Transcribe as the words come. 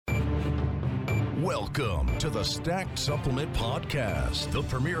Welcome to the Stacked Supplement Podcast, the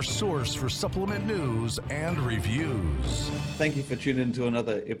premier source for supplement news and reviews. Thank you for tuning in to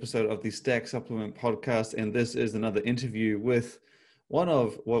another episode of the Stacked Supplement Podcast, and this is another interview with one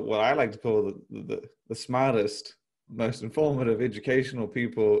of what I like to call the smartest, most informative, educational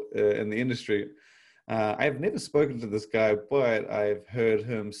people in the industry. I've never spoken to this guy, but I've heard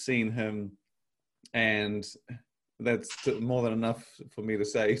him, seen him, and that's more than enough for me to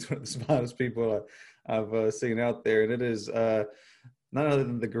say he's one of the smartest people I've seen out there. And it is none other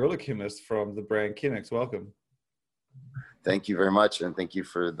than the Gorilla Chemist from the brand Chemix. Welcome. Thank you very much. And thank you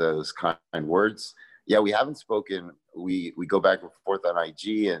for those kind words. Yeah, we haven't spoken. We go back and forth on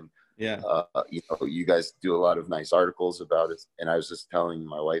IG, and you guys do a lot of nice articles about it. And I was just telling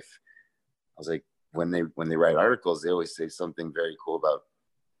my wife, I was like, when they write articles, they always say something very cool about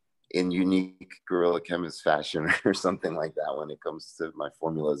in unique Gorilla Chemist fashion or something like that when it comes to my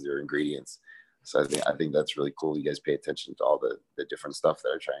formulas or ingredients. So I think that's really cool. You guys pay attention to all the different stuff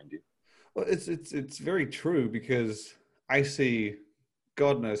that I try and do. Well, it's very true, because I see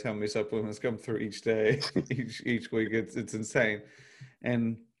God knows how many supplements come through each day, each week. It's insane.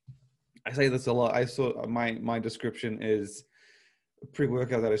 And I say this a lot. I saw my description is a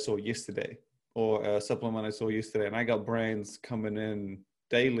pre-workout that I saw yesterday, or a supplement I saw yesterday, and I got brands coming in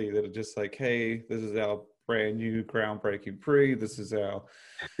daily that are just like, hey, this is our brand new groundbreaking pre, this is our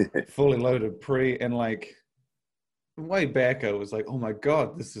fully loaded pre. And like way back I was like, oh my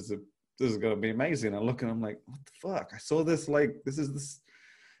god, this is gonna be amazing. I look and I'm like, what the fuck, I saw this, like this is this.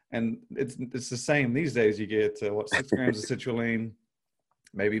 And it's the same these days. You get 6 grams of citrulline,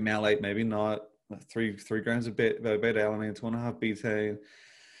 maybe malate, maybe not, 3 grams of beta alanine, 2.5 betaine,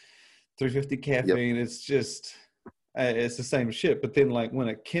 350 caffeine. Yep. It's just it's the same shit. But then like when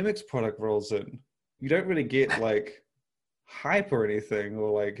a Chemix product rolls in, you don't really get like hype or anything,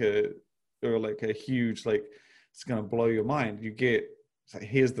 or like a huge, like it's gonna blow your mind. You get, it's like,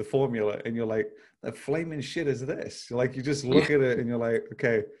 here's the formula, and you're like, the flaming shit is this. Like you just look at it and you're like,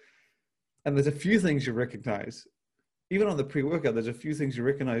 okay. And there's a few things you recognize. Even on the pre-workout, there's a few things you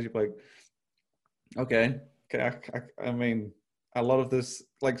recognize. You're like, okay. I mean, a lot of this,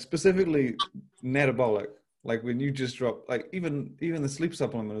 like specifically metabolic, like when you just drop, like even the sleep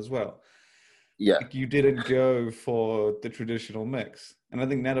supplement as well. Yeah. Like you didn't go for the traditional mix. And I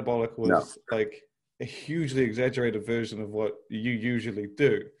think metabolic was like a hugely exaggerated version of what you usually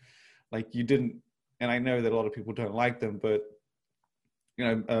do. Like you didn't, and I know that a lot of people don't like them, but you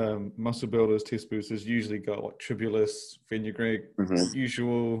know, muscle builders, test boosters usually got what, Tribulus, fenugreek,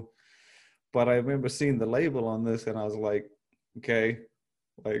 usual. But I remember seeing the label on this and I was like, okay,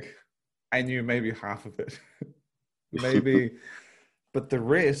 like I knew maybe half of it, maybe, but the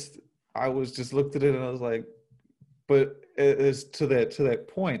rest, I was just looked at it and I was like, but it is to that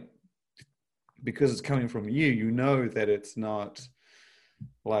point, because it's coming from you, you know that it's not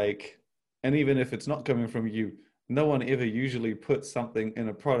like, and even if it's not coming from you, no one ever usually puts something in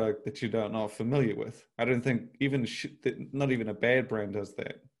a product that you're not familiar with. I don't think even not even a bad brand does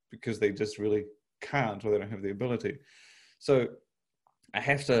that, because they just really can't, or they don't have the ability. So I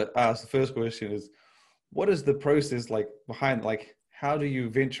have to ask, the first question is, what is the process like behind, like, how do you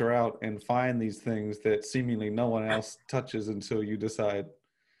venture out and find these things that seemingly no one else touches until you decide,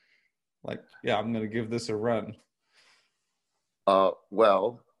 like, yeah, I'm going to give this a run?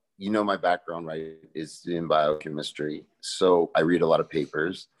 Well, you know, my background, right, is in biochemistry. So I read a lot of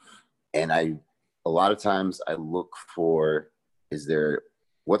papers, and a lot of times I look for,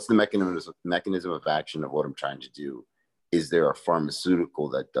 what's the mechanism of action of what I'm trying to do? Is there a pharmaceutical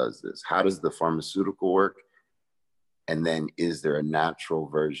that does this? How does the pharmaceutical work? And then is there a natural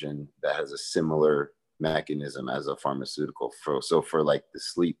version that has a similar mechanism as a pharmaceutical? So for like the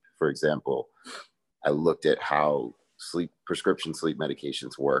sleep, for example, I looked at how prescription sleep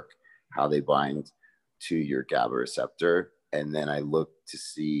medications work, how they bind to your GABA receptor. And then I looked to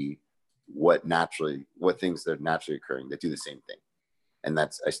see what things that are naturally occurring that do the same thing. And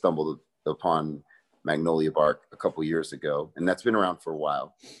I stumbled upon magnolia bark a couple years ago, and that's been around for a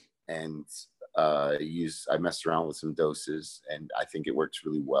while. And I messed around with some doses, and I think it works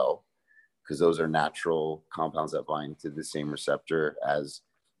really well, because those are natural compounds that bind to the same receptor as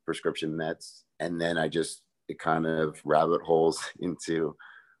prescription meds. And then it kind of rabbit holes into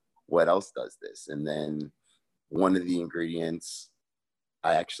what else does this. And then one of the ingredients,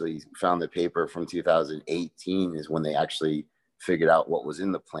 I actually found the paper from 2018 is when they actually figured out what was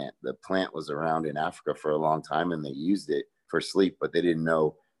in the plant. The plant was around in Africa for a long time, and they used it for sleep, but they didn't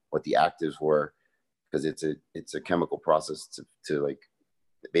know what the actives were, because it's a chemical process to like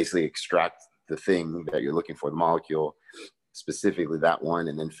basically extract the thing that you're looking for, the molecule, specifically that one,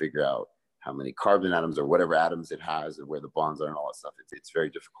 and then figure out how many carbon atoms or whatever atoms it has and where the bonds are and all that stuff. It's very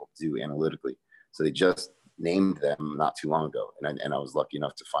difficult to do analytically. So they just named them not too long ago. And I was lucky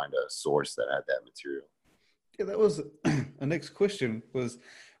enough to find a source that had that material. Yeah, that was a next question was,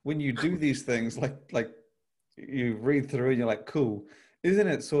 when you do these things, like you read through and you're like, cool, isn't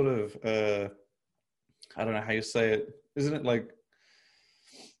it sort of, I don't know how you say it, isn't it like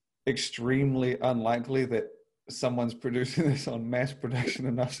extremely unlikely that someone's producing this on mass production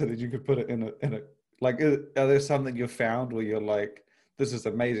enough so that you could put it in a like, are there something you found where you're like, this is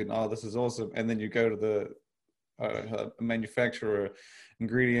amazing, oh, this is awesome, and then you go to the manufacturer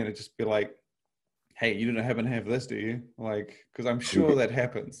ingredient and just be like, hey, you don't happen to have this, do you? Like, because I'm sure that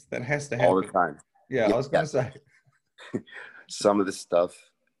happens. That has to happen all the time. Yeah, I was going to say. Some of the stuff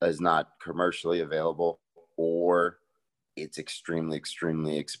is not commercially available, or it's extremely,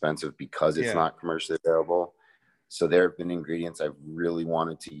 extremely expensive because it's not commercially available. So there have been ingredients I've really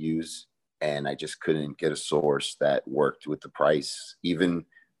wanted to use, and I just couldn't get a source that worked with the price. Even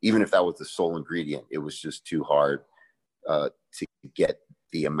if that was the sole ingredient, it was just too hard to get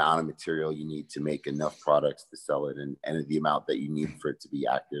the amount of material you need to make enough products to sell it, and the amount that you need for it to be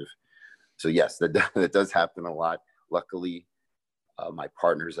active. So yes, that does happen a lot. Luckily, my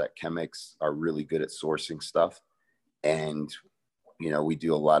partners at Chemix are really good at sourcing stuff. And, we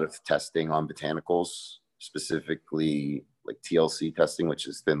do a lot of testing on botanicals, specifically like TLC testing, which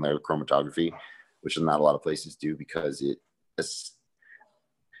is thin layer chromatography, which is not a lot of places do, because it's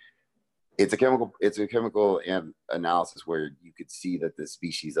a chemical analysis where you could see that the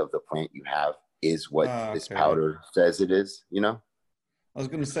species of the plant you have is what this powder says it is, I was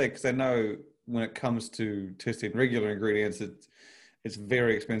going to say, because I know when it comes to testing regular ingredients, it's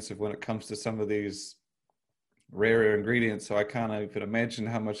very expensive when it comes to some of these rarer ingredients. So I can't even imagine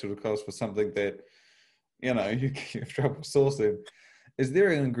how much it would cost for something that, you have trouble sourcing. Is there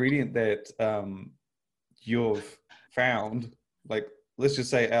an ingredient that you've found, like, let's just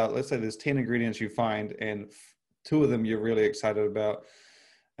say let's say there's 10 ingredients you find, and 2 of them you're really excited about,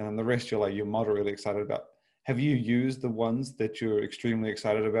 and the rest you're moderately excited about. Have you used the ones that you're extremely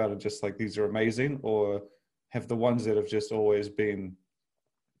excited about and just like, these are amazing, or have the ones that have just always been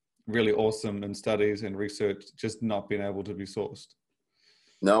really awesome in studies and research just not been able to be sourced?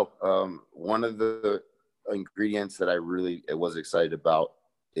 No, one of the ingredients that I really was excited about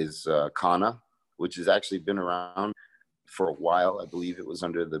is Kanna, which has actually been around for a while. I believe it was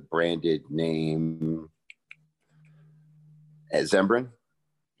under the branded name Zembrin.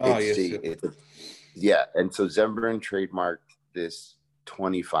 Oh, yes. Yeah, and so Zembrin trademarked this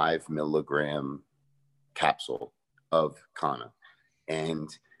 25 milligram capsule of Kanna. And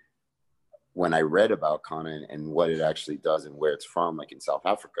when I read about Kanna and what it actually does and where it's from, like in South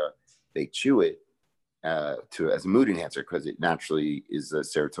Africa, they chew it as a mood enhancer, because it naturally is a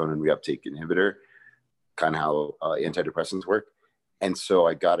serotonin reuptake inhibitor, kind of how antidepressants work. And so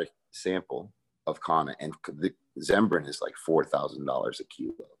I got a sample of Kanna, and the Zembrin is like $4,000 a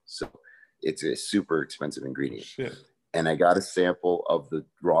kilo. So it's a super expensive ingredient. Shit. And I got a sample of the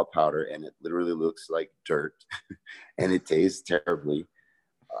raw powder, and it literally looks like dirt and it tastes terribly.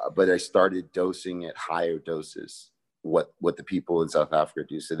 But I started dosing at higher doses, what the people in South Africa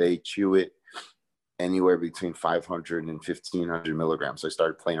do. So they chew it anywhere between 500 and 1,500 milligrams. So I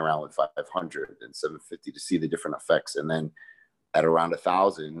started playing around with 500 and 750 to see the different effects. And then at around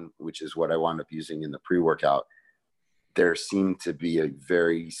 1,000, which is what I wound up using in the pre-workout, there seemed to be a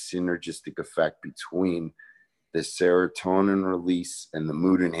very synergistic effect between the serotonin release and the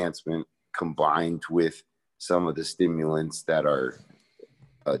mood enhancement, combined with some of the stimulants that are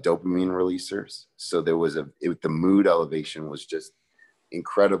dopamine releasers. So there was the mood elevation was just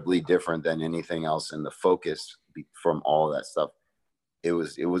incredibly different than anything else, and the focus from all that stuff. It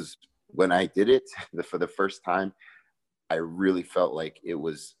was when I did it for the first time, I really felt like it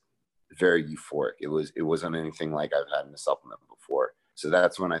was very euphoric. It wasn't anything like I've had in a supplement before. So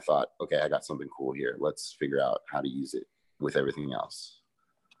that's when I thought, okay, I got something cool here. Let's figure out how to use it with everything else.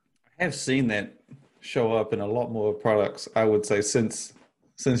 I have seen that show up in a lot more products, I would say, since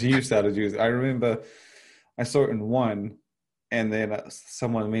you started using it. I remember I saw it in one, and then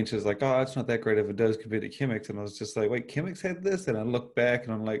someone mentions like, oh, it's not that great of a dose compared to Chemix. And I was just like, wait, Chemix had this? And I looked back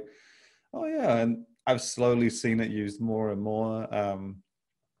and I'm like, oh yeah. And I've slowly seen it used more and more.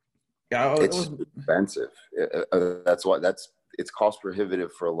 It's expensive. It's cost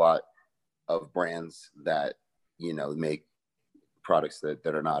prohibitive for a lot of brands that, make products that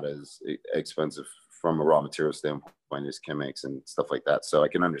are not as expensive from a raw material standpoint as Chemix and stuff like that. So I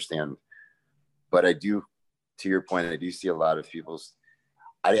can understand, but I do, to your point, I do see a lot of people's,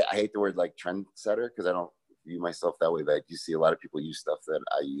 I hate the word like trendsetter, because I don't view myself that way, but I do see a lot of people use stuff that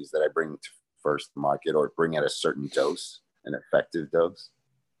I use, that I bring first market or bring at a certain dose, an effective dose.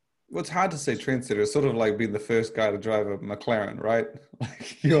 Well, it's hard to say trendsetter. It's sort of like being the first guy to drive a McLaren, right?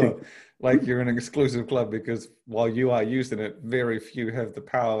 Like you're in an exclusive club because while you are using it, very few have the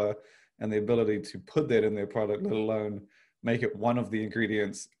power and the ability to put that in their product, let alone make it one of the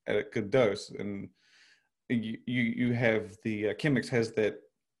ingredients at a good dose. And you have the Chemex has that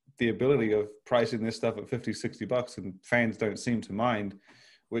the ability of pricing this stuff at $50-$60, and fans don't seem to mind,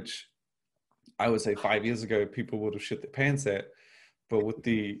 which I would say 5 years ago people would have shit their pants at. But with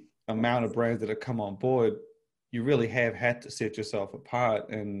the amount of brands that have come on board, you really have had to set yourself apart.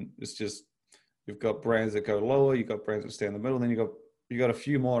 And it's just, you've got brands that go lower, you've got brands that stay in the middle, and then you got a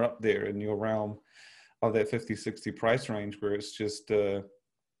few more up there in your realm of that 50-60 price range where it's just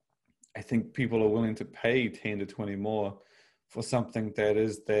I think people are willing to pay 10 to 20 more for something that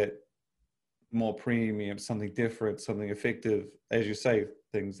is that more premium, something different, something effective, as you say,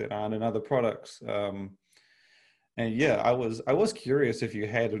 things that aren't in other products. And yeah, I was curious if you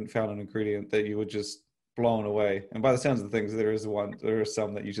hadn't found an ingredient that you were just blown away. And by the sounds of things, there are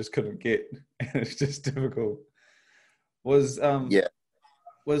some that you just couldn't get, and it's just difficult. Was Amodin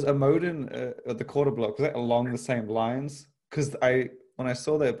at the Quarter Block, was that along the same lines? Because when I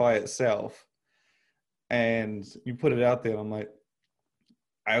saw that by itself, and you put it out there, and I'm like,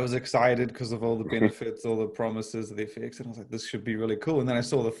 I was excited because of all the benefits, all the promises, the effects, and I was like, this should be really cool. And then I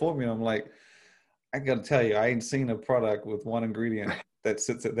saw the formula, I'm like, I got to tell you, I ain't seen a product with one ingredient that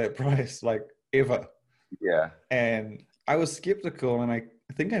sits at that price, like, ever. Yeah. And I was skeptical, and I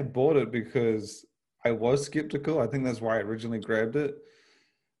think I bought it because I was skeptical. I think that's why I originally grabbed it.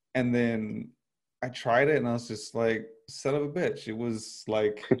 And then I tried it, and I was just like, son of a bitch. It was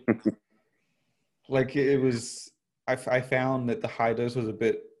like, it was, I found that the high dose was a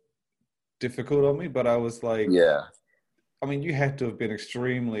bit difficult on me, but I was like, yeah. I mean, you have to have been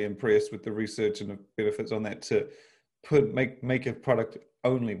extremely impressed with the research and the benefits on that to make a product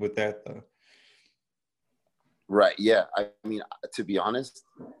only with that, though. Right. Yeah. I mean, to be honest,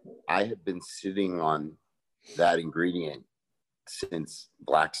 I have been sitting on that ingredient since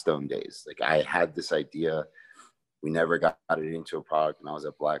Blackstone days. Like, I had this idea. We never got it into a product when I was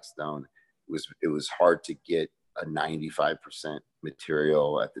at Blackstone. It was hard to get a 95%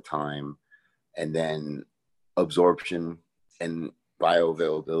 material at the time. And then absorption and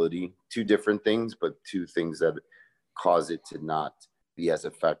bioavailability, two different things, but two things that cause it to not be as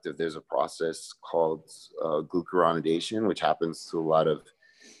effective. There's a process called glucuronidation, which happens to a lot of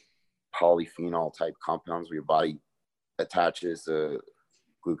polyphenol type compounds where your body attaches a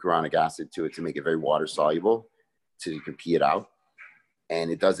glucuronic acid to it to make it very water soluble to pee it out.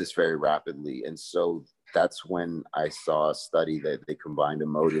 And it does this very rapidly. And so that's when I saw a study that they combined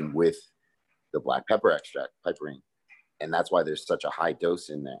Amodin with the black pepper extract, piperine. And that's why there's such a high dose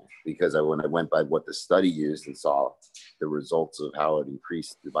in there, because when I went by what the study used and saw the results of how it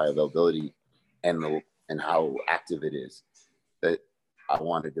increased the bioavailability and how active it is, that I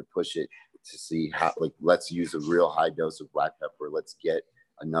wanted to push it to see how, like, let's use a real high dose of black pepper. Let's get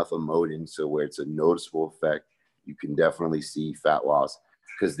enough Amodin so where it's a noticeable effect. You can definitely see fat loss,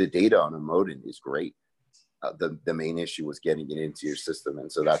 because the data on Amodin is great. The main issue was getting it into your system.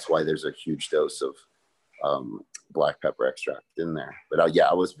 And so that's why there's a huge dose of black pepper extract in there. But yeah,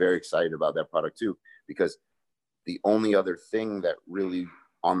 I was very excited about that product too, because the only other thing that really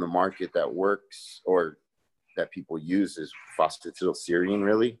on the market that works or that people use is phosphatidylserine,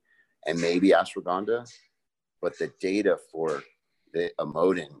 really, and maybe ashwagandha. But the data for the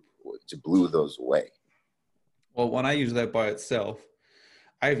Amodin blew those away. Well, when I use that by itself,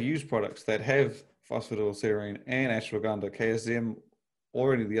 I've used products that have phosphatidylserine and ashwagandha, KSM,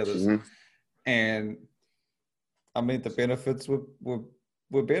 or any of the others, and I mean the benefits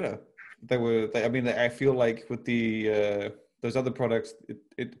were better. I feel like with the those other products,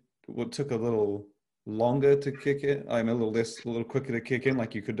 it took a little longer to kick in. A little quicker to kick in.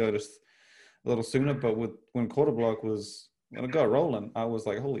 Like, you could notice a little sooner. But when Quarter Block was when it got rolling, I was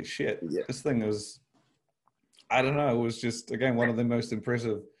like, holy shit, this thing is. I don't know. It was just, again, one of the most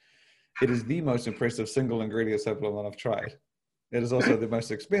impressive. It is the most impressive single ingredient supplement I've tried. It is also the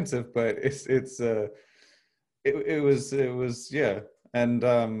most expensive, but it was yeah. And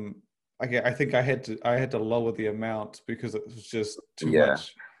I think I had to lower the amount because it was just too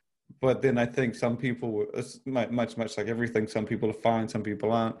much. But then I think some people, it's much like everything. Some people are fine, some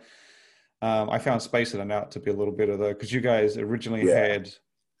people aren't. I found spacing it out to be a little better though, because you guys originally had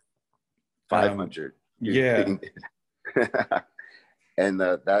 500. Yeah. And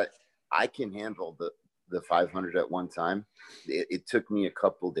that I can handle the 500 at one time. It took me a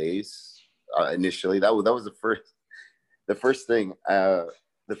couple days initially. That was the first thing.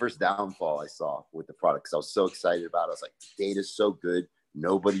 The the first downfall I saw with the product, because I was so excited about it. I was like, the data's so good.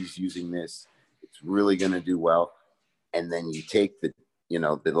 Nobody's using this. It's really going to do well. And then you take the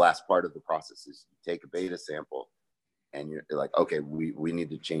last part of the process is you take a beta sample and you're like, okay, we need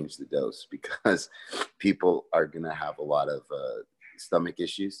to change the dose because people are going to have a lot of stomach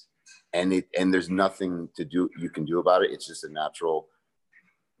issues, and there's nothing you can do about it. It's just a natural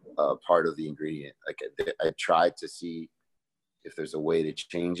part of the ingredient. Like I tried to see if there's a way to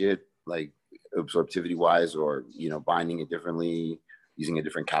change it, like absorptivity wise, or, binding it differently, using a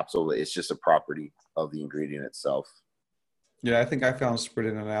different capsule. It's just a property of the ingredient itself. Yeah, I think I found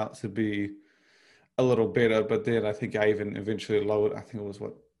spreading it out to be a little better, but then I think I even eventually lowered. I think it was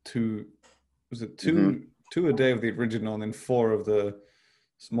two a day of the original and then 4 of the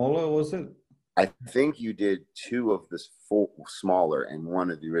smaller, was it? I think you did 2 of this 4 smaller and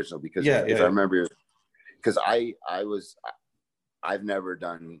 1 of the original, because I remember, because I've never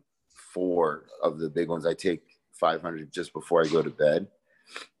done 4 of the big ones. I take 500 just before I go to bed,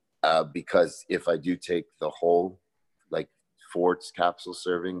 because if I do take the whole, like 4 capsule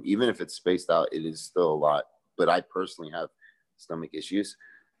serving, even if it's spaced out, it is still a lot. But I personally have stomach issues.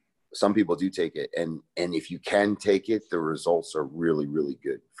 Some people do take it, and if you can take it, the results are really, really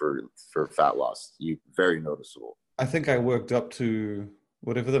good for fat loss. Very noticeable. I think I worked up to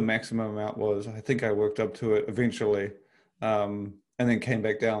whatever the maximum amount was. I think I worked up to it eventually, and then came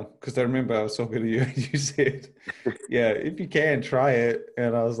back down, because I remember I was talking to you and you said, yeah, if you can, try it.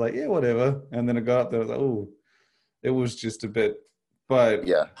 And I was like, yeah, whatever. And then I got up there, I was like, oh, it was just a bit, but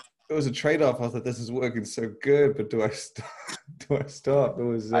yeah, it was a trade-off. I thought, this is working so good, but do I stop? It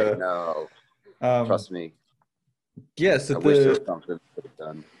was, I know. Trust me. Yeah, so wish there was something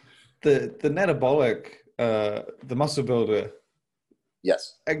done. The Natabolic, the muscle builder.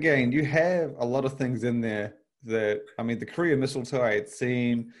 Yes. Again, you have a lot of things in there that, I mean, the Korea mistletoe I had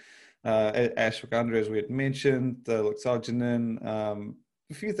seen, ashwagandha, as we had mentioned, the Luxogenin,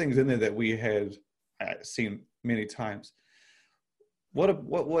 a few things in there that we had seen many times. What,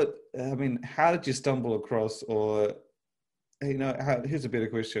 I mean, how did you stumble across, or, here's a better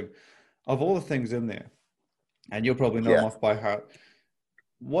question. Of all the things in there, and you'll probably know them off by heart,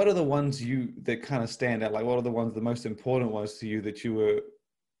 what are the ones that kind of stand out? Like, what are the most important ones to you that you were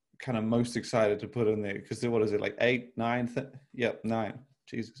kind of most excited to put in there? Because what is it, like 8, 9? 9.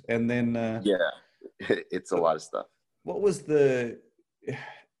 Jesus. And then it's a lot of stuff. What was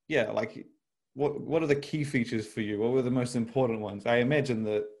what are the key features for you? What were the most important ones? I imagine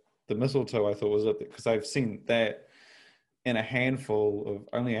that the mistletoe, I thought, was up there, because I've seen that in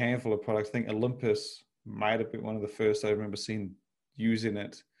only a handful of products. I think Olympus might have been one of the first I remember seeing using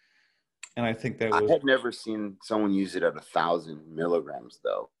it. And I think I had never seen someone use it at 1,000 milligrams,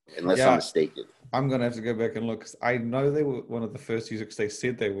 though, unless I'm mistaken. I'm going to have to go back and look, because I know they were one of the first users, because they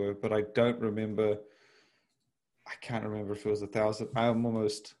said they were, but I can't remember if it was 1,000. I'm going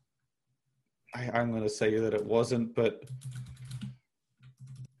to say that it wasn't, but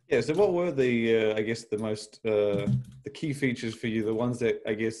yeah. So what were the, I guess, the most, the key features for you, the ones that,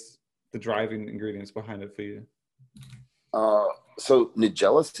 I guess, the driving ingredients behind it for you? So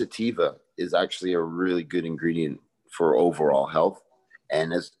Nigella sativa is actually a really good ingredient for overall health,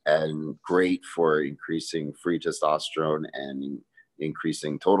 and great for increasing free testosterone and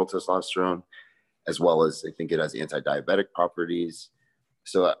increasing total testosterone, as well as I think it has anti-diabetic properties.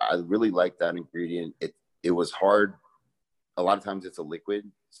 So I really like that ingredient. It was hard. A lot of times it's a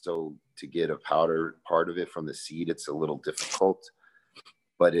liquid, so to get a powder part of it from the seed, it's a little difficult,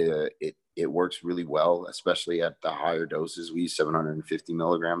 but it works really well, especially at the higher doses. We use 750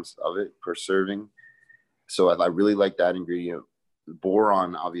 milligrams of it per serving. So I really like that ingredient.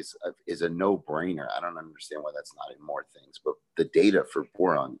 Boron, obviously, is a no-brainer. I don't understand why that's not in more things, but the data for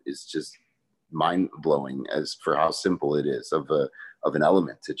boron is just mind-blowing as for how simple it is of an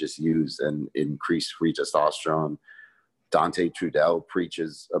element to just use and increase free testosterone. Dante Trudel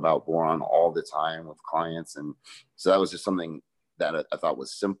preaches about boron all the time with clients, and so that was just something that I thought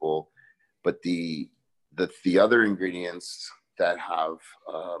was simple. But the other ingredients that have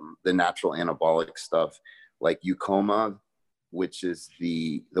the natural anabolic stuff, like Eucoma, which is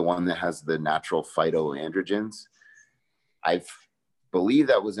the one that has the natural phytoandrogens, I believe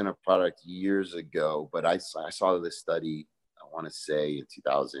that was in a product years ago, but I saw this study, I want to say in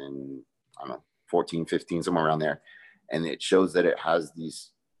 2014, 15, somewhere around there. And it shows that it has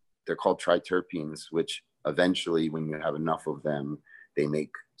these, they're called triterpenes, which eventually, when you have enough of them, they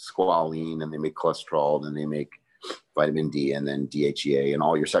make squalene and they make cholesterol and they make vitamin D and then DHEA and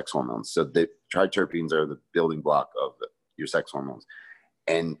all your sex hormones. So the triterpenes are the building block of your sex hormones.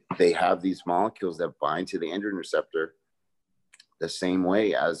 And they have these molecules that bind to the androgen receptor the same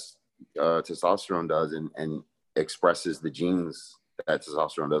way as testosterone does, and expresses the genes that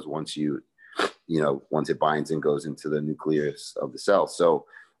testosterone does once once it binds and goes into the nucleus of the cell. So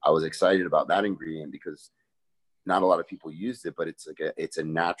I was excited about that ingredient because not a lot of people used it, but it's a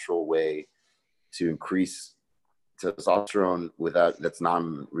natural way to increase testosterone that's not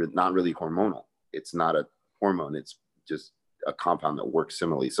really hormonal. It's not a hormone. It's just a compound that works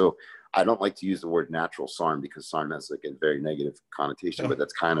similarly. So I don't like to use the word natural SARM because SARM has like a very negative connotation, but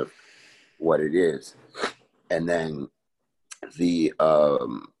that's kind of what it is. And then the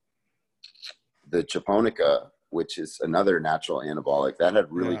Japonica, which is another natural anabolic, that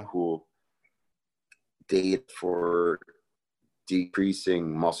had really cool data for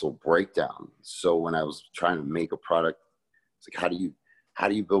decreasing muscle breakdown. So when I was trying to make a product, it's like, how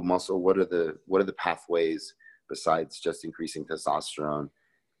do you build muscle? What are the pathways besides just increasing testosterone?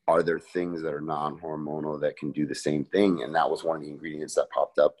 Are there things that are non-hormonal that can do the same thing? And that was one of the ingredients that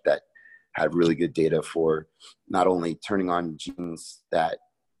popped up that had really good data for not only turning on genes that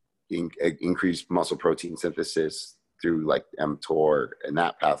increase muscle protein synthesis through like mTOR and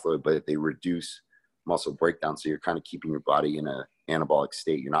that pathway, but they reduce muscle breakdown. So you're kind of keeping your body in an anabolic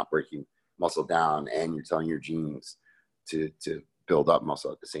state. You're not breaking muscle down, and you're telling your genes to build up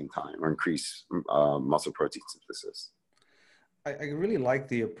muscle at the same time or increase muscle protein synthesis. I really like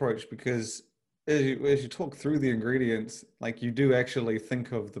the approach because as you talk through the ingredients, like you do actually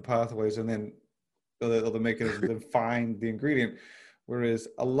think of the pathways and then or the mechanisms and find the ingredient. Whereas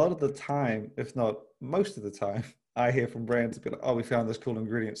a lot of the time, if not most of the time, I hear from brands be like, oh, we found this cool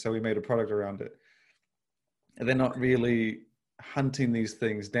ingredient, so we made a product around it. And they're not really hunting these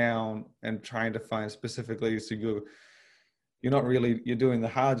things down and trying to find specifically. So you're not really, you're doing the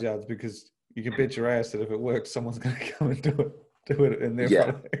hard yards because you can bet your ass that if it works, someone's going to come and do it in their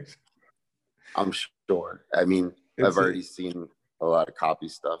product. I'm sure. I mean, I've already seen a lot of copy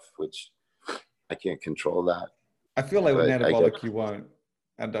stuff, which I can't control that. I feel like with anabolic, you won't.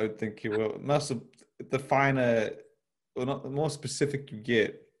 I don't think you will. The finer, or not, the more specific you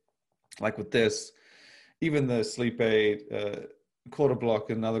get, like with this, even the sleep aid, quarter block,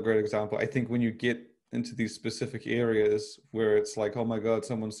 another great example. I think when you get into these specific areas where it's like, oh my God,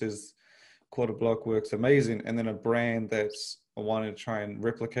 someone says quarter block works amazing, and then a brand that's wanting to try and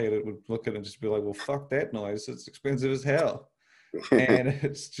replicate it would look at it and just be like, well, fuck that noise. It's expensive as hell. And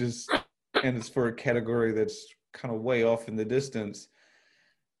it's for a category that's kind of way off in the distance.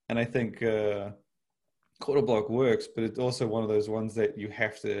 And I think quarter block works, but it's also one of those ones that you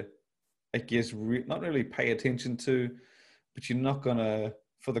have to, I guess, not really pay attention to, but you're not gonna,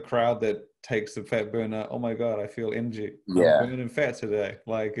 for the crowd that takes the fat burner, oh my God, I feel energy. Yeah. I'm burning fat today.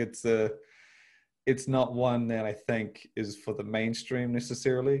 Like it's not one that I think is for the mainstream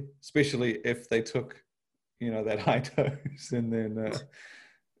necessarily, especially if they took, that high dose and then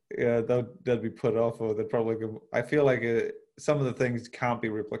they'll be put off, or they'll probably go, I feel like some of the things can't be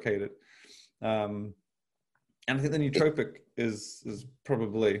replicated. And I think the nootropic is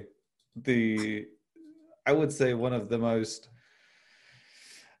probably I would say one of the most,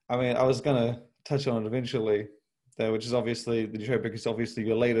 I mean, I was going to touch on it eventually, which is obviously, the nootropic is obviously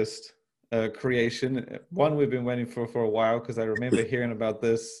your latest creation. One we've been waiting for a while, because I remember hearing about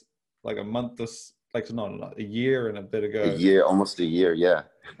this like a month, not a year and a bit ago. Almost a year, yeah.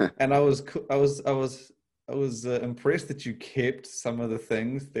 And I was impressed that you kept some of the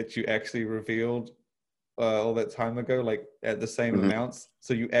things that you actually revealed all that time ago, like at the same amounts.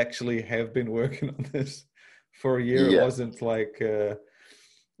 So you actually have been working on this for a year. Yeah. It wasn't like,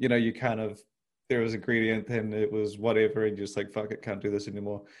 you kind of, there was a ingredient and it was whatever, and you're just like, fuck it, can't do this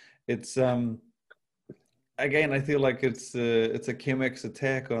anymore. It's, again, I feel like it's a Chemex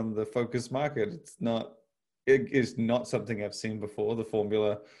attack on the focus market. It is not something I've seen before, the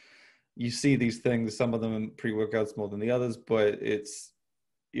formula. You see these things, some of them in pre-workouts more than the others, but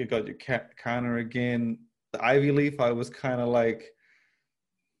you got your Kana again. The Ivy Leaf, I was kind of like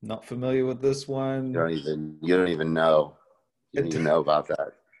not familiar with this one. You don't even know. You don't even know about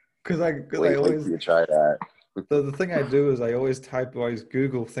that. Because I always try that. The thing I do is I always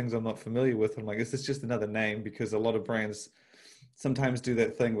Google things I'm not familiar with. I'm like, is this just another name? Because a lot of brands sometimes do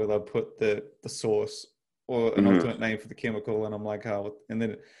that thing where they'll put the source or an alternate name for the chemical, and I'm like, oh, and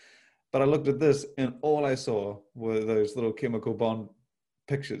then. But I looked at this, and all I saw were those little chemical bond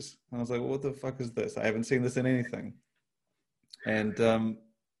pictures. And I was like, well, what the fuck is this? I haven't seen this in anything. And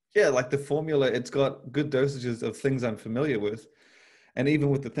like the formula, it's got good dosages of things I'm familiar with. And even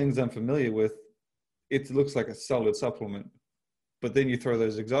with the things I'm familiar with, it looks like a solid supplement. But then you throw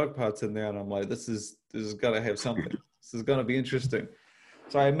those exotic parts in there, and I'm like, this has got to have something. This is going to be interesting.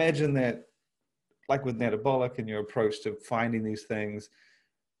 So I imagine that, like with Natabolic and your approach to finding these things,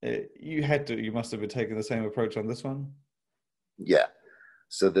 you must have been taking the same approach on this one. Yeah.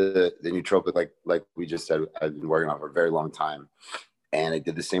 So the nootropic, like we just said, I've been working on for a very long time, and I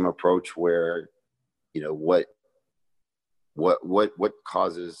did the same approach where, you know, what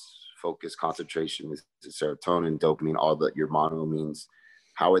causes focus, concentration is serotonin, dopamine, all your monoamines.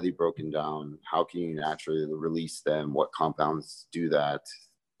 How are they broken down? How can you naturally release them? What compounds do that?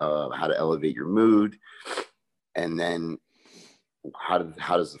 How to elevate your mood, and then how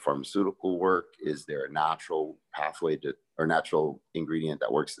does the pharmaceutical work? Is there a natural pathway or natural ingredient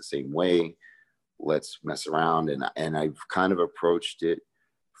that works the same way? Let's mess around. And I've kind of approached it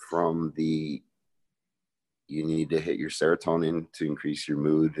from you need to hit your serotonin to increase your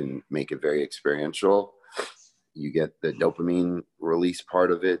mood and make it very experiential. You get the dopamine release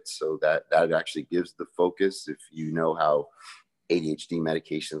part of it. So that actually gives the focus. If you know how ADHD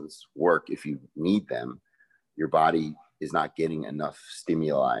medications work, if you need them, your body is not getting enough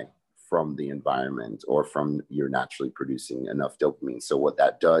stimuli from the environment or from you're naturally producing enough dopamine. So what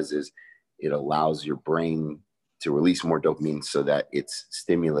that does is it allows your brain to release more dopamine so that it's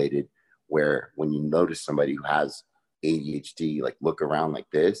stimulated, where when you notice somebody who has ADHD, like look around like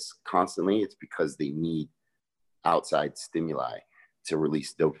this constantly, it's because they need outside stimuli to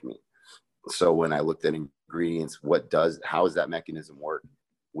release dopamine. So when I looked at ingredients, how does that mechanism work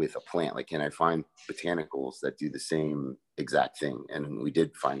with a plant? Like, can I find botanicals that do the same exact thing? And we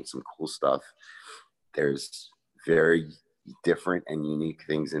did find some cool stuff. There's very different and unique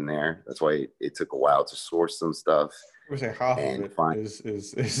things in there. That's why it took a while to source some stuff. I would say half of it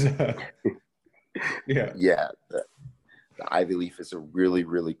is yeah. Yeah. The ivy leaf is a really,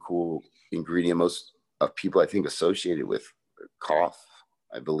 really cool ingredient. Most of people, I think, associate it with cough.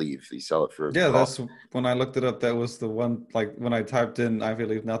 I believe they sell it for that's when I looked it up. That was the one. Like when I typed in Ivy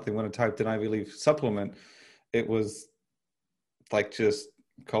Leaf, nothing. When I typed in Ivy Leaf supplement, it was like just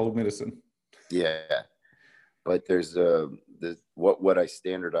cold medicine. Yeah, but there's what I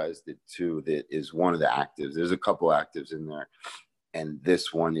standardized it to, that is one of the actives. There's a couple actives in there, and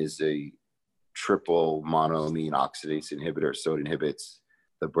this one is a triple monoamine oxidase inhibitor. So it inhibits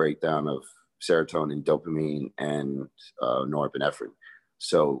the breakdown of serotonin, dopamine, and norepinephrine.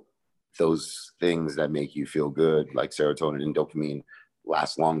 So those things that make you feel good, like serotonin and dopamine,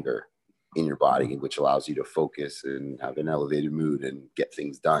 last longer in your body, which allows you to focus and have an elevated mood and get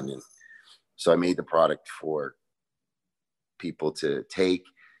things done. And so I made the product for people to take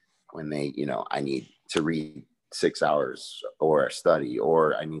when they, I need to read 6 hours or study,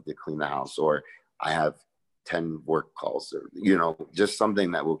 or I need to clean the house, or I have 10 work calls, or, just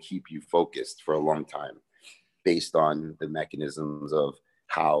something that will keep you focused for a long time, based on the mechanisms of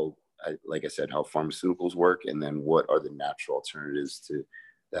how, like I said, how pharmaceuticals work, and then what are the natural alternatives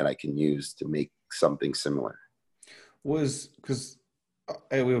that I can use to make something similar. Because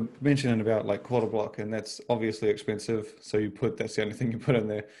we were mentioning about like quarter block, and that's obviously expensive. So that's the only thing you put in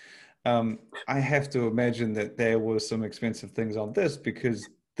there. I have to imagine that there was some expensive things on this, because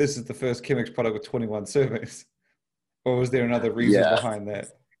this is the first Chemex product with 21 servings. Or was there another reason behind that?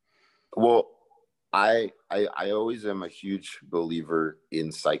 Well, I always am a huge believer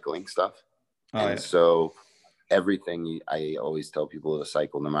in cycling stuff. So everything, I always tell people to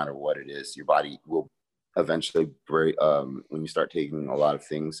cycle, no matter what it is. Your body will eventually break, when you start taking a lot of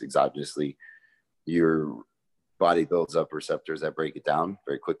things exogenously, your body builds up receptors that break it down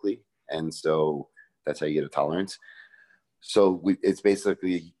very quickly. And so that's how you get a tolerance. So it's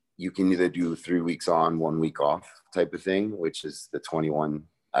basically, you can either do 3 weeks on, 1 week off type of thing, which is the 21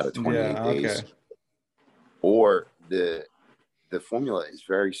 out of 28 days. Okay. Or the formula is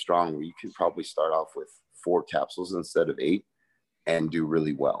very strong, where you can probably start off with 4 capsules instead of 8 and do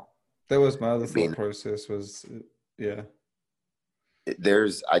really well. That was my other thought process was, yeah.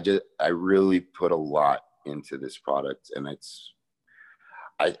 I really put a lot into this product, and I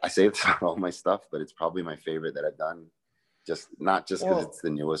say it's not all my stuff, but it's probably my favorite that I've done. Not just because it's the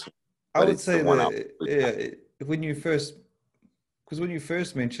newest one. I would say that, when you first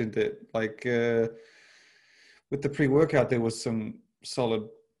mentioned it, like with the pre-workout, there was some solid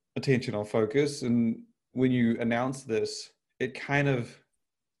attention on focus. And when you announced this, it kind of,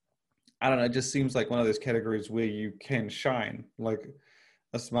 I don't know, it just seems like one of those categories where you can shine. Like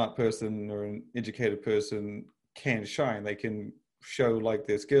a smart person or an educated person can shine. They can show like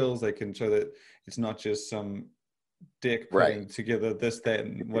their skills. They can show that it's not just some dick putting together this, that,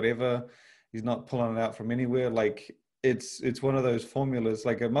 and whatever. He's not pulling it out from anywhere. Like it's one of those formulas,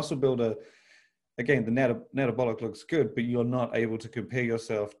 like a muscle builder. Again, the Natabolic looks good, but you're not able to compare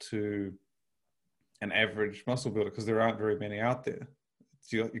yourself to an average muscle builder because there aren't very many out there.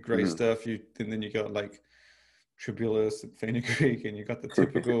 So you got your great stuff, and then you got like Tribulus and Fenugreek, and you got the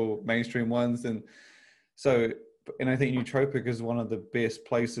typical mainstream ones. And so, and I think nootropic is one of the best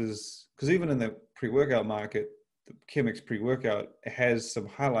places, because even in the pre-workout market, the Chemix pre-workout has some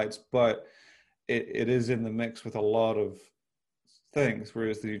highlights, but it is in the mix with a lot of things,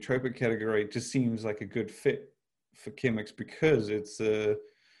 whereas the nootropic category just seems like a good fit for Chemix, because it's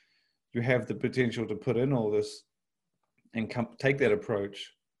you have the potential to put in all this and take that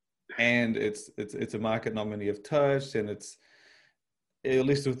approach, and it's a market not many have touched, and it's, at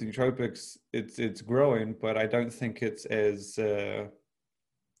least with nootropics, it's growing, but I don't think it's as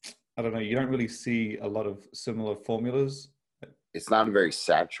I don't know, you don't really see a lot of similar formulas. It's not very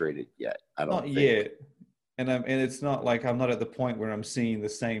saturated yet. I don't think. Yet. And it's not like I'm not at the point where I'm seeing the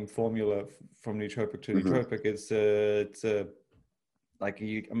same formula from nootropic to nootropic. It's like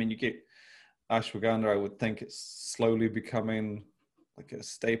you get ashwagandha. I would think it's slowly becoming like a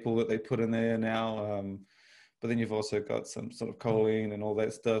staple that they put in there now. But then you've also got some sort of choline and all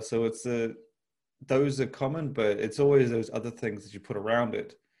that stuff. So it's those are common, but it's always those other things that you put around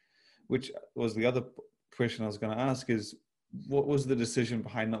it, which was the other question I was going to ask, is what was the decision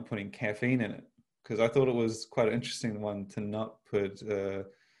behind not putting caffeine in it? Because I thought it was quite an interesting one to not put.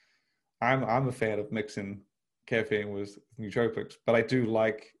 I'm a fan of mixing caffeine with nootropics, but I do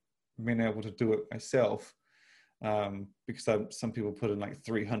like being able to do it myself, because some people put in like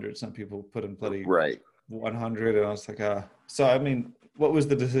 300, some people put in bloody 100, and I was like, So I mean, what was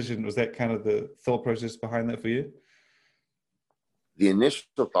the decision? Was that kind of the thought process behind that for you? The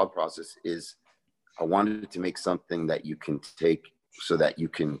initial thought process is I wanted to make something that you can take, so that you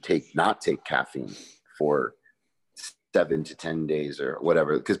can not take caffeine for 7 to 10 days or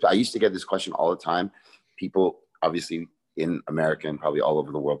whatever. Because I used to get this question all the time. People, obviously in America and probably all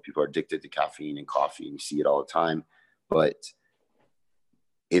over the world, people are addicted to caffeine and coffee, and you see it all the time. But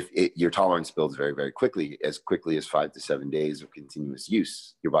if your tolerance builds very, very quickly as 5 to 7 days of continuous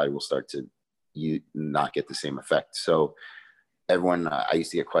use, your body will start to not get the same effect. So everyone, I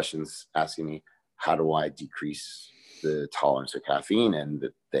used to get questions asking me, how do I decrease the tolerance of caffeine? And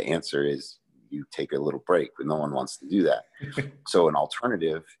the answer is you take a little break, but no one wants to do that. So an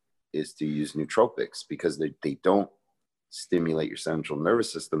alternative is to use nootropics, because they don't stimulate your central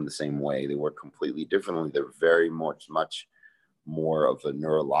nervous system the same way. They work completely differently. They're very much more of a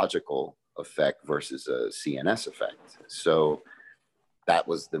neurological effect versus a CNS effect. So that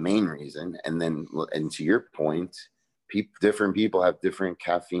was the main reason. And to your point, different people have different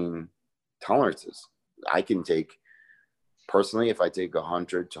caffeine tolerances. I can take, personally, if I take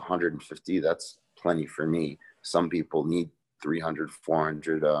 100 to 150, that's plenty for me. Some people need 300,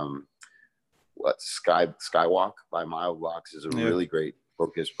 400. Skywalk by Mileblocks is a really great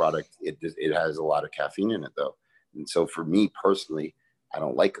focus product. It has a lot of caffeine in it though. And so for me personally, I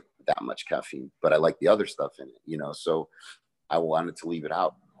don't like that much caffeine, but I like the other stuff in it, so I wanted to leave it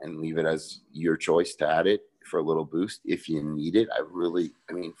out and leave it as your choice to add it for a little boost if you need it.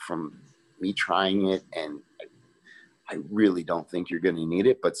 From me trying it, and I really don't think you're going to need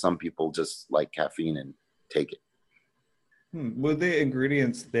it, but some people just like caffeine and take it. Were there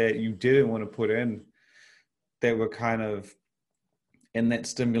ingredients that you didn't want to put in that were kind of in that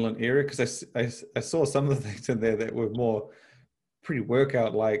stimulant area? Because I saw some of the things in there that were more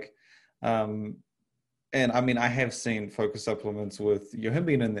pre-workout like, and I mean, I have seen focus supplements with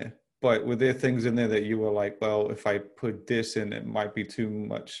yohimbine in there, but were there things in there that you were like, well, if I put this in, it might be too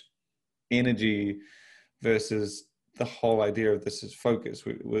much energy versus the whole idea of this is focus?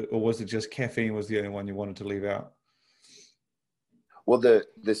 Or was it just caffeine was the only one you wanted to leave out? Well, the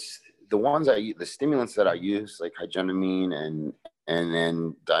ones the stimulants that I use, like hygenamine and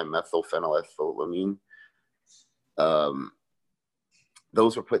then dimethylphenylethylamine,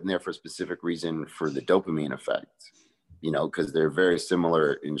 those were put in there for a specific reason, for the dopamine effect, because they're very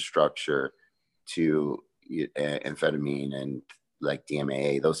similar in structure to amphetamine and like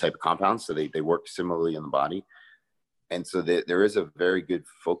DMAA, those type of compounds. So they work similarly in the body. And so there is a very good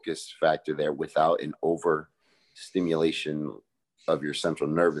focus factor there without an overstimulation of your central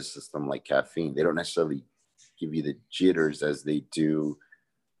nervous system like caffeine. They don't necessarily give you the jitters as they do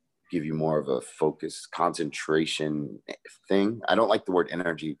give you more of a focus concentration thing. I don't like the word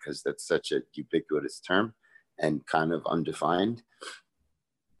energy because that's such a ubiquitous term and kind of undefined,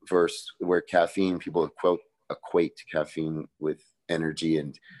 versus where caffeine, people equate caffeine with energy.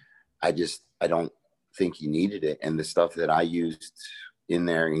 And I don't think you needed it. And the stuff that I used in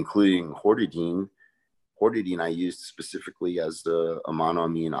there, including Hortidine I used specifically as a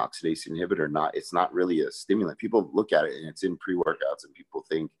monoamine oxidase inhibitor. It's not really a stimulant. People look at it and it's in pre-workouts and people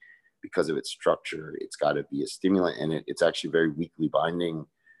think because of its structure, it's got to be a stimulant, and it's actually very weakly binding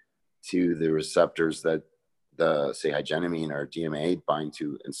to the receptors that the, say, hygenamine or DMA bind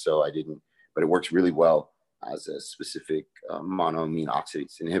to. And so but it works really well as a specific monoamine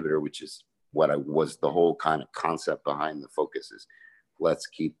oxidase inhibitor, which is what was the whole kind of concept behind the focus is, let's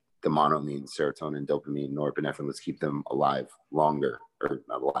keep the monoamine, serotonin, dopamine, norepinephrine, let's keep them alive longer, or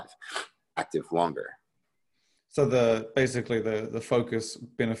not alive, active longer. So basically the focus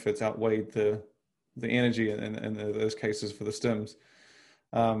benefits outweighed the energy in those cases for the stims.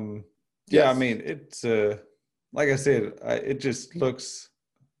 Yeah, Yes. I mean, it's like I said, it just looks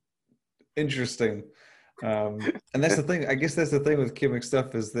interesting. And that's the thing. I guess that's the thing with chemic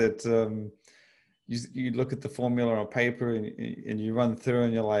stuff is that you look at the formula on paper and you run through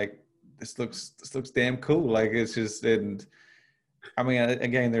and you're like, this looks damn cool. Like it's just, and I mean,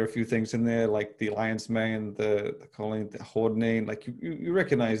 again, there are a few things in there like the lion's mane, the choline, the hordenine, like you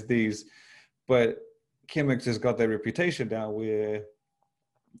recognize these, but Chemex has got their reputation now where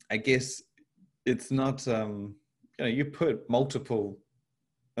I guess it's not, you put multiple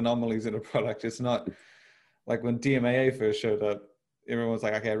anomalies in a product. It's not like when DMAA first showed up, everyone was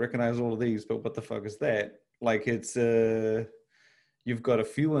like, okay, I recognize all of these, but what the fuck is that? Like it's, you've got a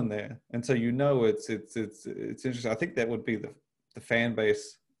few in there. And so, it's interesting. I think that would be the fan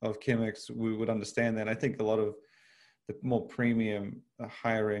base of Chemex. We would understand that. I think a lot of the more premium,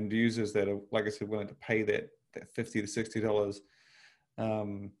 higher end users that are, like I said, willing to pay that $50 to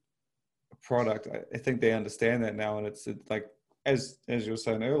 $60 product, I think they understand that now. And it's like, as you were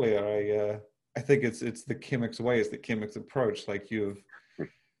saying earlier, I think it's the Chemex way, it's the Chemex approach. Like you've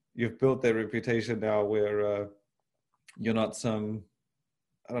built that reputation now where you're not some,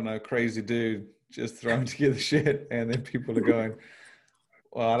 I don't know, crazy dude just throwing together shit, and then people are going,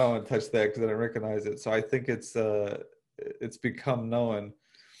 well, I don't want to touch that because I don't recognize it. So I think it's become known.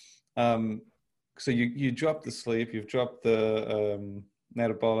 So you dropped the sleep, you've dropped the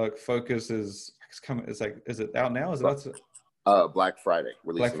Natabolic. Focus is coming. It's like, is it out now? Is it out? Black Friday.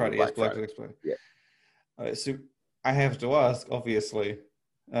 Black Friday, yes, Black Friday. Yeah. So I have to ask, obviously,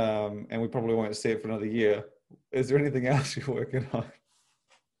 and we probably won't see it for another year. Is there anything else you're working on?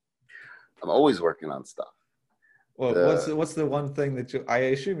 I'm always working on stuff. Well, what's the one thing that I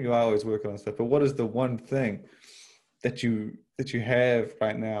assume you are always working on stuff, but what is the one thing that you have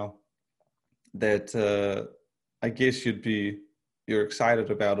right now that I guess you're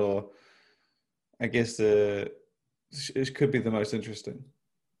excited about, or I guess it could be the most interesting?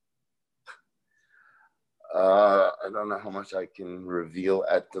 I don't know how much I can reveal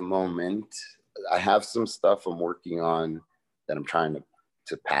at the moment. I have some stuff I'm working on that I'm trying to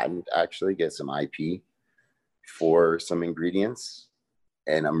patent, actually get some IP for some ingredients,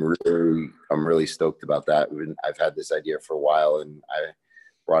 and I'm really stoked about that. I've had this idea for a while, and I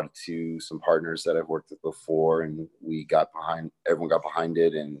brought it to some partners that I've worked with before, and everyone got behind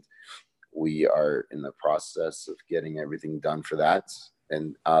it, and we are in the process of getting everything done for that.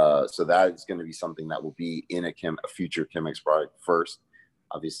 And so that is going to be something that will be in a future Chemex product first,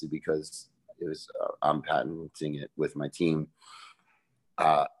 obviously, because I'm patenting it with my team.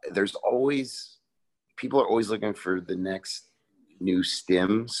 People are always looking for the next new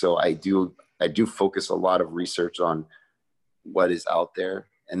stim. So I do focus a lot of research on what is out there.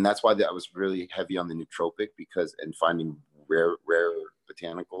 And that's why I was really heavy on the nootropic, and finding rare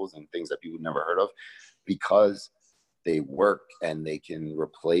botanicals and things that people never heard of, because they work and they can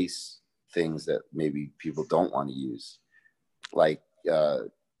replace things that maybe people don't want to use. Like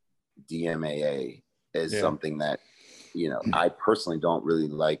DMAA is something that, I personally don't really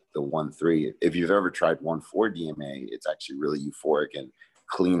like the 1,3. If you've ever tried 1,4 DMA, it's actually really euphoric and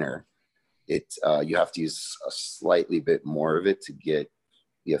cleaner. You have to use a slightly bit more of it to get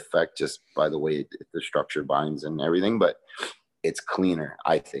the effect, just by the way the structure binds and everything, but it's cleaner,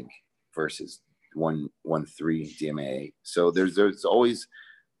 I think, versus 1,3 DMA. So there's always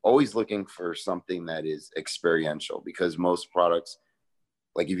looking for something that is experiential, because most products,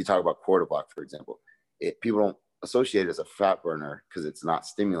 like if you talk about Quarterblock, for example, people don't associate it as a fat burner because it's not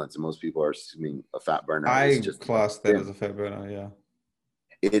stimulants, and most people are assuming a fat burner is just class that as a fat burner. Yeah,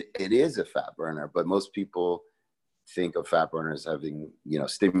 it is a fat burner, but most people think of fat burners having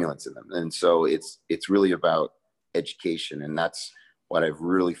stimulants in them, and so it's really about education, and that's what I've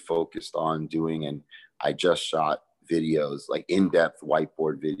really focused on doing. And I just shot videos, like in-depth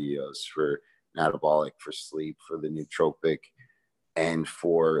whiteboard videos for Natabolic, for sleep, for the nootropic, and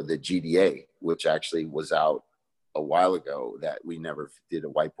for the GDA, which actually was out a while ago, that we never did a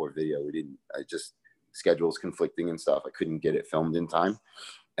whiteboard video. Schedules conflicting and stuff. I couldn't get it filmed in time.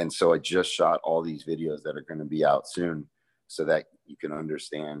 And so I just shot all these videos that are going to be out soon, so that you can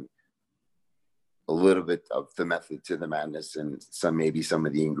understand a little bit of the method to the madness, and maybe some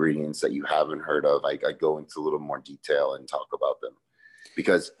of the ingredients that you haven't heard of. I go into a little more detail and talk about them,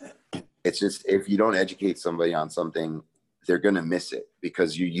 because it's just, if you don't educate somebody on something, they're going to miss it,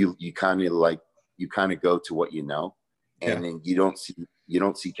 because you kind of go to what you know, and then you don't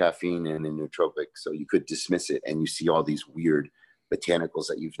see caffeine in a nootropic, so you could dismiss it, and you see all these weird botanicals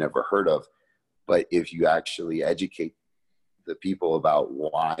that you've never heard of. But if you actually educate the people about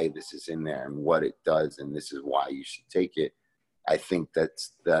why this is in there and what it does, and this is why you should take it, I think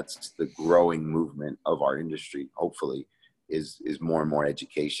that's the growing movement of our industry. Hopefully, is more and more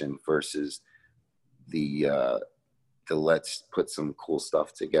education versus the let's put some cool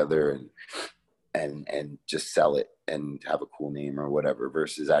stuff together and just sell it and have a cool name or whatever,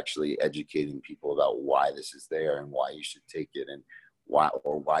 versus actually educating people about why this is there and why you should take it, and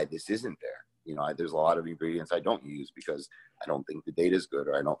why this isn't there. You know, there's a lot of ingredients I don't use because I don't think the data is good,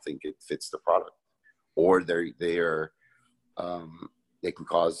 or I don't think it fits the product, or they can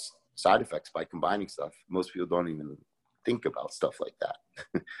cause side effects by combining stuff. Most people don't even think about stuff like that,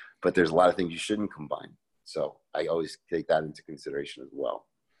 but there's a lot of things you shouldn't combine. So I always take that into consideration as well.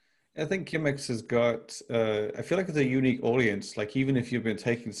 I think Chemex has got, I feel like it's a unique audience. Like, even if you've been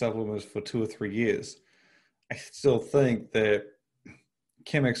taking supplements for 2 or 3 years, I still think that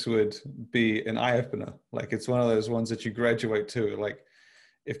Chemex would be an eye-opener. Like, it's one of those ones that you graduate to. Like,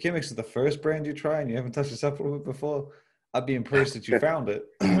 if Chemex is the first brand you try and you haven't touched a supplement before, I'd be impressed that you found it.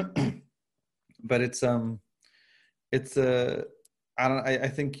 But I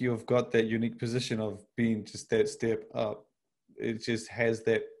think you've got that unique position of being just that step up. It just has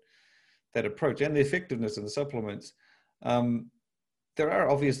that approach and the effectiveness of the supplements. There are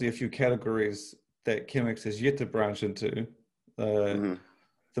obviously a few categories that Chemex has yet to branch into. The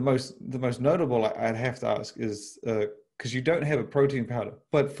most notable I'd have to ask is because you don't have a protein powder,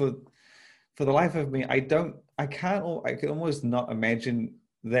 but for the life of me, I can almost not imagine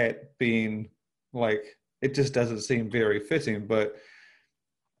that being like, it just doesn't seem very fitting. But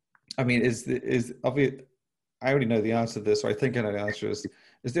I mean, is obvious. I already know the answer to this, so I think I know the answer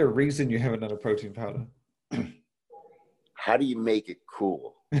is there a reason you haven't done a protein powder? How do you make it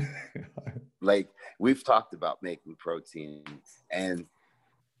cool? Like, we've talked about making protein, and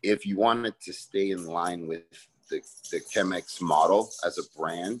if you wanted to stay in line with the Chemex model as a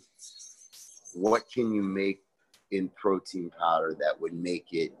brand, what can you make in protein powder that would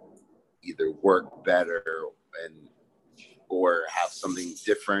make it either work better or have something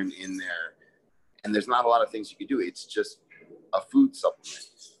different in there? And there's not a lot of things you can do. It's just a food supplement.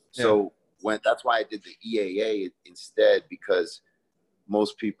 Yeah. So that's why I did the EAA instead, because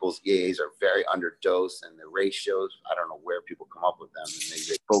most people's EAAs are very underdosed, and the ratios, I don't know where people come up with them, and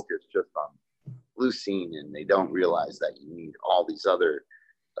they focus just on leucine, and they don't realize that you need all these other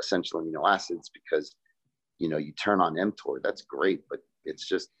essential amino acids, because, you know, you turn on mTOR, that's great, but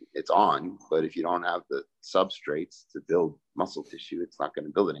it's on, but if you don't have the substrates to build muscle tissue, it's not going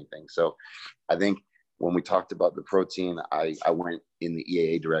to build anything. So I think when we talked about the protein, I went in the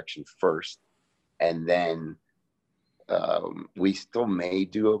EAA direction first, and then we still may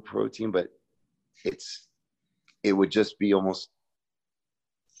do a protein, but it would just be almost,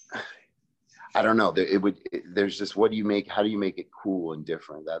 I don't know. There's just, how do you make it cool and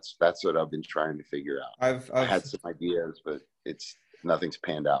different? That's what I've been trying to figure out. I've had some ideas, but nothing's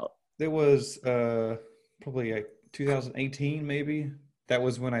panned out. There was probably like 2018, maybe. That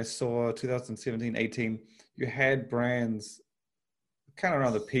was when I saw 2017, 18. You had brands kind of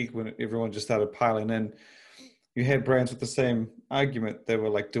around the peak when everyone just started piling in. You had brands with the same argument. They were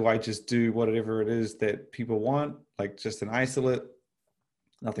like, do I just do whatever it is that people want? Like just an isolate,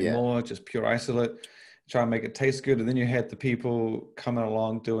 nothing more, just pure isolate, try and make it taste good. And then you had the people coming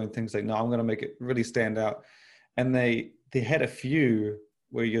along doing things like, no, I'm going to make it really stand out. And they had a few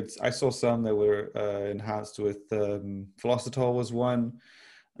where I saw some that were enhanced with philositol was one.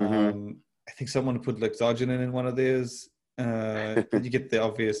 Mm-hmm. I think someone put Lexogenin in one of theirs. You get the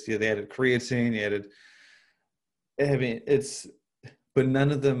obvious, they added creatine, but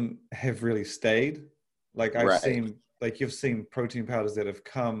none of them have really stayed. Like I've seen, like you've seen protein powders that have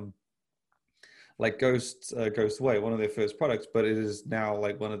come, like Ghost Way, one of their first products, but it is now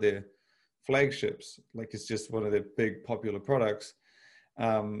like one of their flagships. Like it's just one of their big popular products.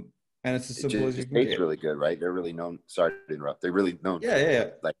 And it's as simple as you can get. It's really good, right? They're really known. Sorry to interrupt. They're really known. Yeah.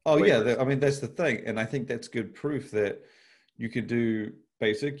 Like flavors. I mean, that's the thing. And I think that's good proof that you can do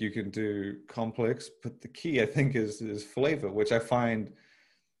basic, you can do complex, but the key I think is flavor, which I find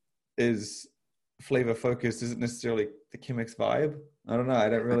is flavor focused isn't necessarily the Chemex vibe. I don't know. I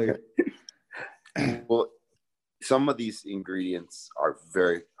don't really. Well, some of these ingredients are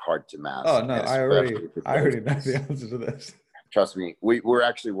very hard to mask. Oh no, I already know because, the answer to this. trust me, we're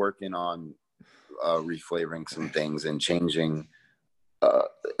actually working on reflavoring some things and changing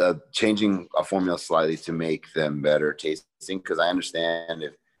a formula slightly to make them better tasting. Because I understand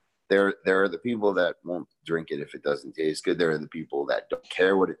if there are the people that won't drink it if it doesn't taste good. There are the people that don't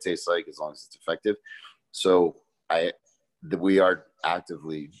care what it tastes like as long as it's effective. So we are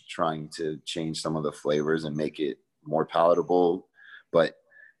actively trying to change some of the flavors and make it more palatable. But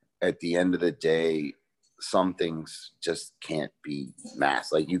at the end of the day, some things just can't be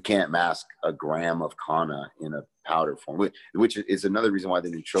masked. Like you can't mask a gram of Kana in a powder form, which is another reason why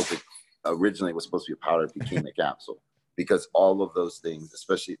the nootropic originally was supposed to be a powder, became a capsule, because all of those things,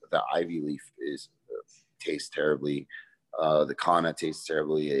 especially the ivy leaf, tastes terribly. The Kana tastes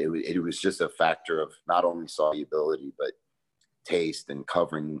terribly. It was just a factor of not only solubility but taste and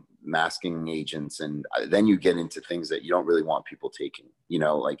covering masking agents, and then you get into things that you don't really want people taking.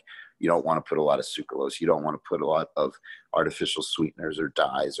 Like you don't want to put a lot of sucralose, you don't want to put a lot of artificial sweeteners or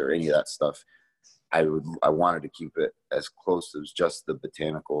dyes or any of that stuff. I wanted to keep it as close to just the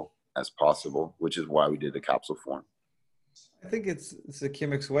botanical as possible, which is why we did the capsule form. I think it's the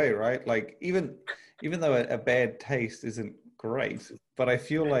chemic's way, right? Like even though a bad taste isn't great, but I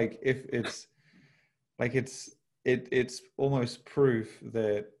feel like if it's like it's almost proof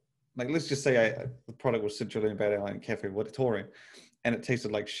that, like, let's just say the product was citrulline beta alanine cafe taurine, and it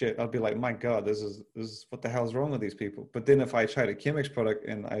tasted like shit. I'd be like, my God, this is what the hell's wrong with these people? But then if I tried a Chemex product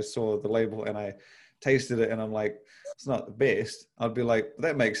and I saw the label and I tasted it and I'm like, it's not the best, I'd be like,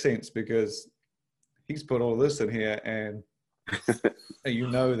 that makes sense because he's put all this in here, and you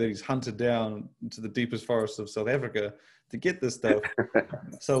know that he's hunted down into the deepest forests of South Africa to get this stuff.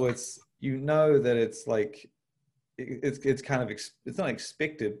 So it's, that it's like, it's kind of, it's not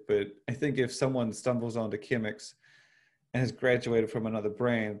expected, but I think if someone stumbles onto Chemex and has graduated from another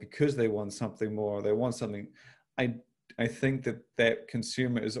brand because they want something more, they want something, I think that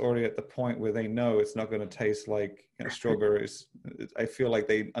consumer is already at the point where they know it's not going to taste like strawberries. I feel like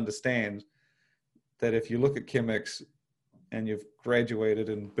they understand that if you look at Chemex and you've graduated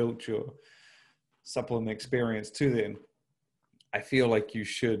and built your supplement experience to then, I feel like you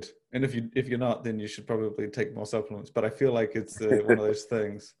should. And if you're not, then you should probably take more supplements. But I feel like it's one of those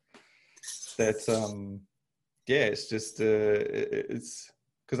things that, it's just it's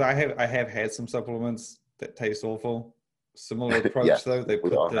because I have had some supplements that taste awful. Similar approach though. They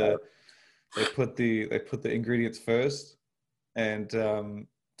put the ingredients first, and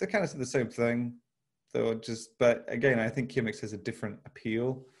they kind of said the same thing. But again, I think Chemex has a different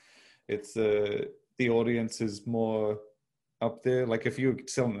appeal. It's the audience is more up there. Like if you're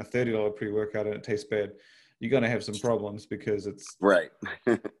selling a $30 pre-workout and it tastes bad, you're going to have some problems because it's right.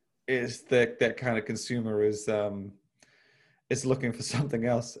 Is that kind of consumer is looking for something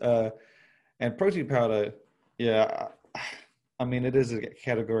else. And protein powder, I mean, it is a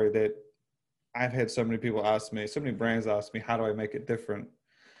category that I've had so many people ask me, so many brands ask me, how do I make it different?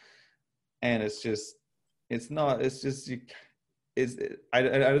 And I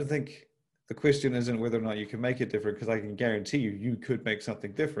don't think the question isn't whether or not you can make it different, because I can guarantee you could make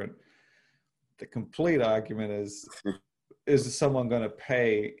something different. The complete argument is someone going to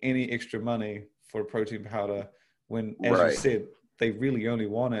pay any extra money for a protein powder when, as you said, they really only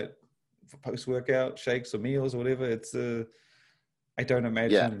want it for post-workout shakes or meals or whatever? I don't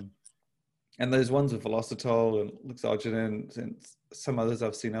imagine. Yeah. And those ones with Velocitol and Luxogenin and some others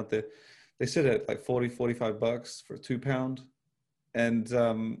I've seen out there, they sit at like $40-$45 for a 2 pound. And,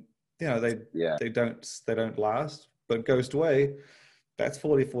 they don't last, but Ghost Whey, that's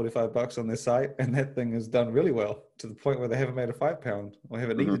 $40-$45 on their site. And that thing has done really well to the point where they haven't made a 5 pound or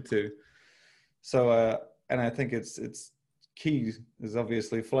haven't needed to. So, and I think it's key is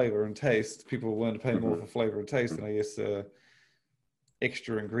obviously flavor and taste. People are willing to pay more for flavor and taste, and I guess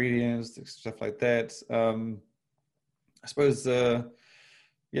extra ingredients, stuff like that. I suppose, I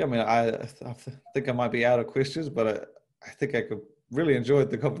mean, I think I might be out of questions, but I think I could really enjoyed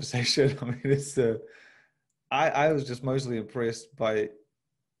the conversation. I mean, it's I was just mostly impressed by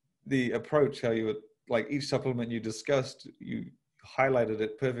the approach, how you would, like, each supplement you discussed, you highlighted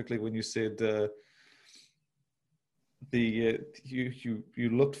it perfectly when you said you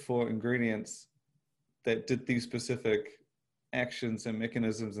looked for ingredients that did these specific actions and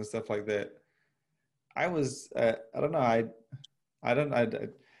mechanisms and stuff like that. I was I don't know,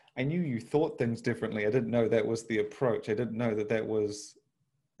 I knew you thought things differently. I didn't know that was the approach. I didn't know it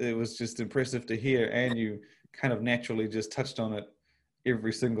was just impressive to hear, and you kind of naturally just touched on it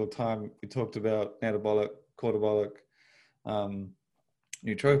every single time we talked about anabolic, catabolic,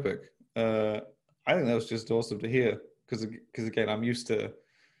 nootropic. I think that was just awesome to hear because again, I'm used to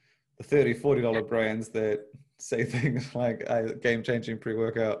the $30-$40 brands that say things like game-changing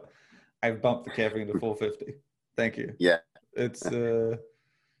pre-workout. I've bumped the caffeine to 450. Thank you. Yeah. It's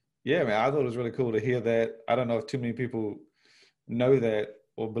yeah, man, I thought it was really cool to hear that. I don't know if too many people know that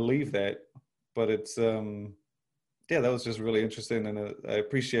or believe that, but it's yeah, that was just really interesting, and I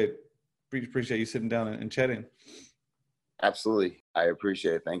appreciate you sitting down and chatting. Absolutely. I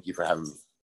appreciate it. Thank you for having me.